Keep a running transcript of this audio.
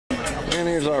And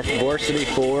here's our Varsity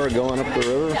 4 going up the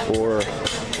river for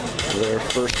their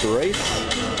first race.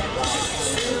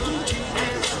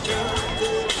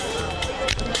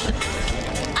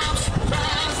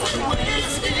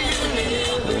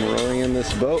 And rowing in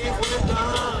this boat,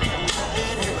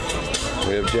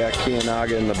 we have Jack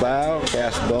Kianaga in the bow,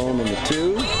 Cass Bohm in the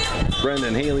 2,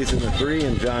 Brendan Healy's in the 3,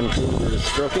 and John Kluger is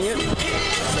stroking it.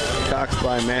 Coxed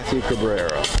by Matthew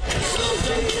Cabrera.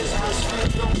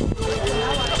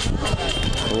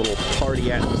 A little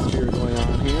party atmosphere going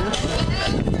on here.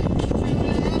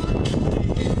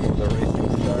 The racing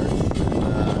starts.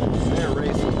 They're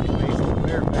racing Mason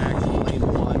Fairfax in lane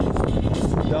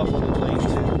 1, Dublin in lane 2,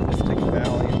 Mystic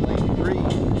Valley in lane 3,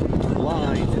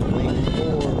 Line in lane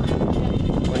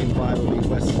 4, lane 5 will be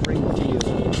West Springfield,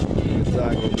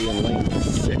 Gonzaga will be in lane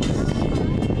 6.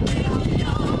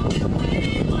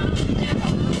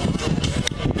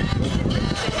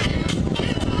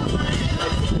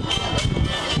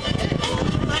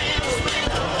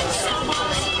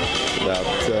 About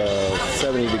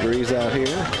 70 degrees out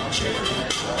here.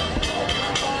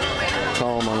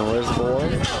 Calm on the reservoir.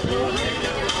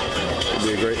 Should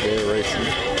be a great day of racing.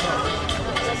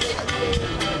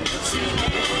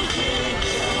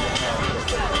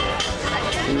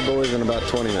 Two boys in about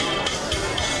 20 minutes.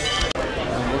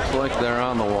 It looks like they're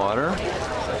on the water.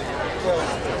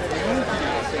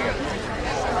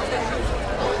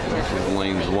 This is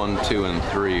lanes 1, 2, and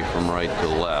 3 from right to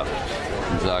left.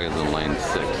 Gonzaga's in lane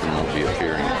 6 and will be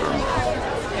appearing for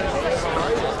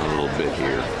a little bit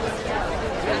here.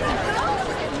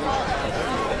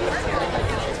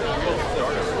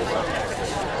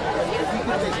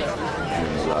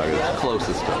 Gonzaga's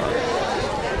closest to us.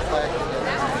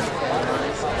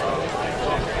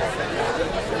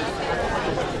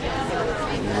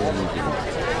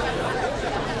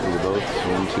 The boats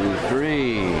 1, 2,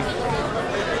 3,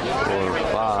 4,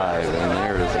 5, and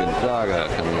there is Gonzaga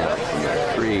coming out from the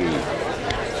 3.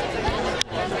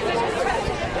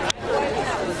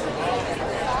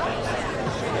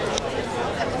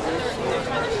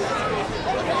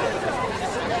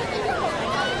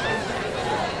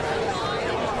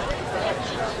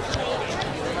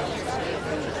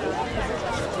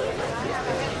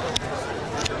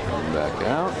 Back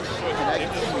out.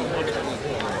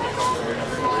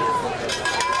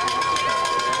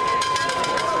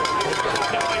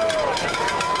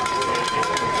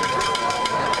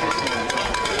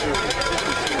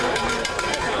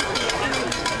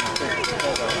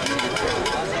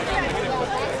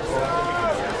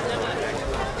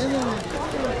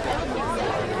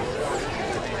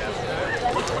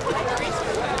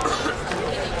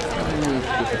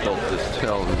 Difficult to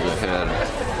tell who's ahead.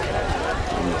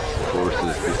 And this course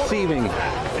is deceiving.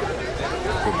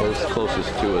 The boats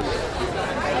closest to us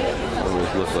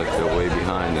always look like they're way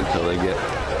behind until they get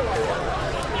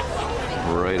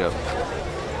right up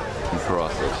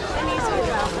across us.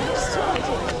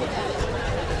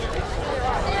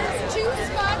 There's 2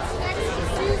 spots next to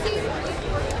Susie.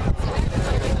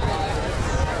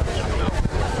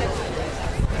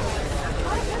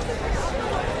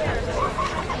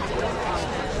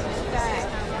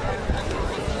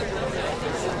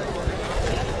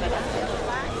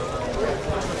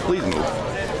 Please move.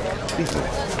 Please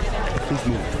move. Please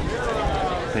move.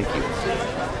 Thank you.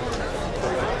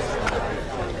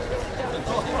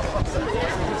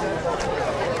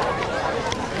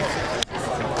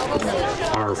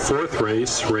 Our fourth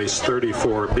race, race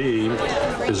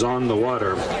 34B, is on the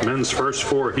water. Men's first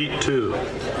 4, heat 2.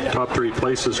 Top 3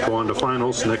 places go on to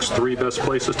finals. Next 3 best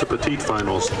places to petite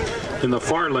finals. In the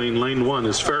far lane, lane 1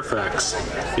 is Fairfax.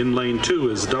 In lane 2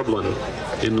 is Dublin.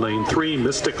 In lane 3,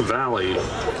 Mystic Valley.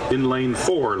 In lane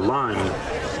 4, Lime.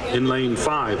 In lane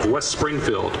 5, West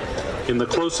Springfield. In the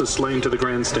closest lane to the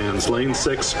grandstands, lane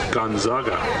 6,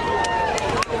 Gonzaga.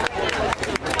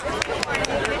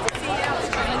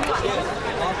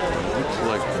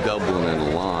 Dublin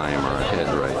and Lime are ahead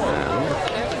right now.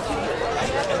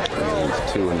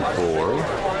 Lanes 2 and 4.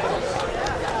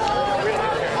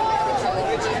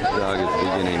 Dog is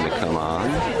beginning to come on.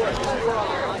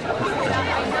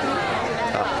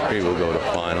 Top 3 will go to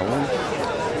finals.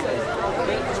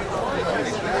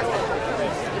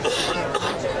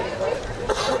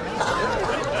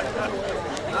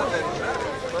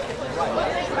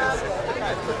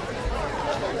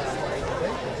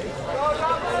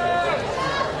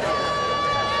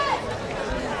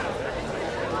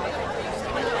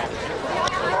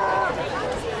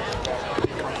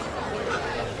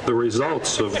 The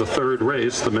results of the third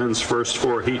race, the men's first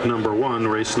 4, heat number 1,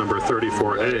 race number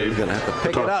 34A.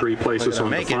 The top 3 places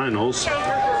on the finals.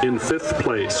 In 5th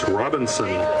place, Robinson.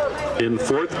 In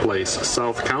 4th place,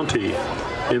 South County.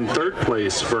 In third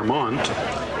place, Vermont.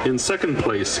 In second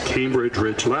place, Cambridge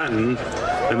Ridge Latin.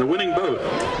 And the winning boat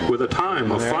with a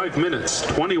time of 5 minutes,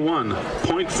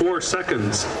 21.4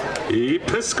 seconds,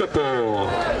 Episcopal.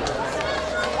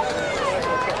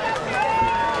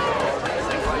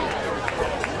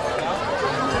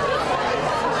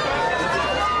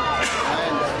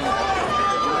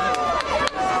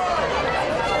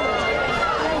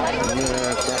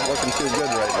 It's not looking too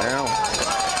good right now.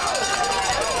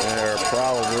 They're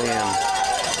probably in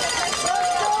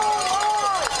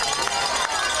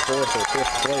 4th or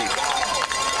 5th place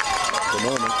at the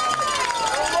moment.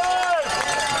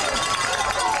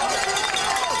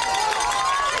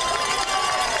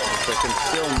 If they can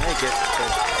still make it,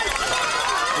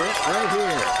 right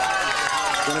here.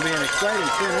 It's going to be an exciting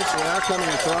finish. They are coming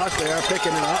across. They are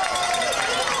picking it up.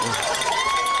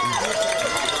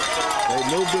 They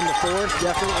moved into 4th,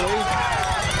 definitely.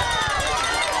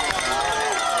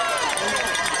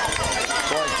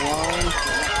 Clark line.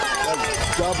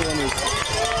 Dublin is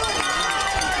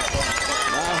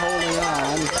not holding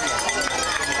on.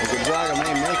 And Gonzaga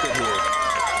may make it here.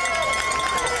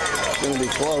 It's going to be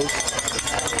close.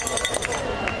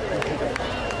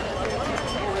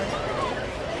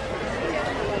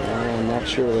 I'm not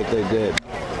sure that they did.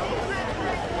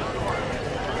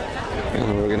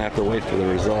 We're going to have to wait for the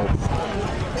results.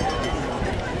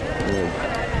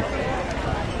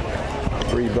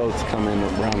 3 boats come in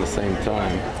around the same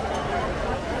time.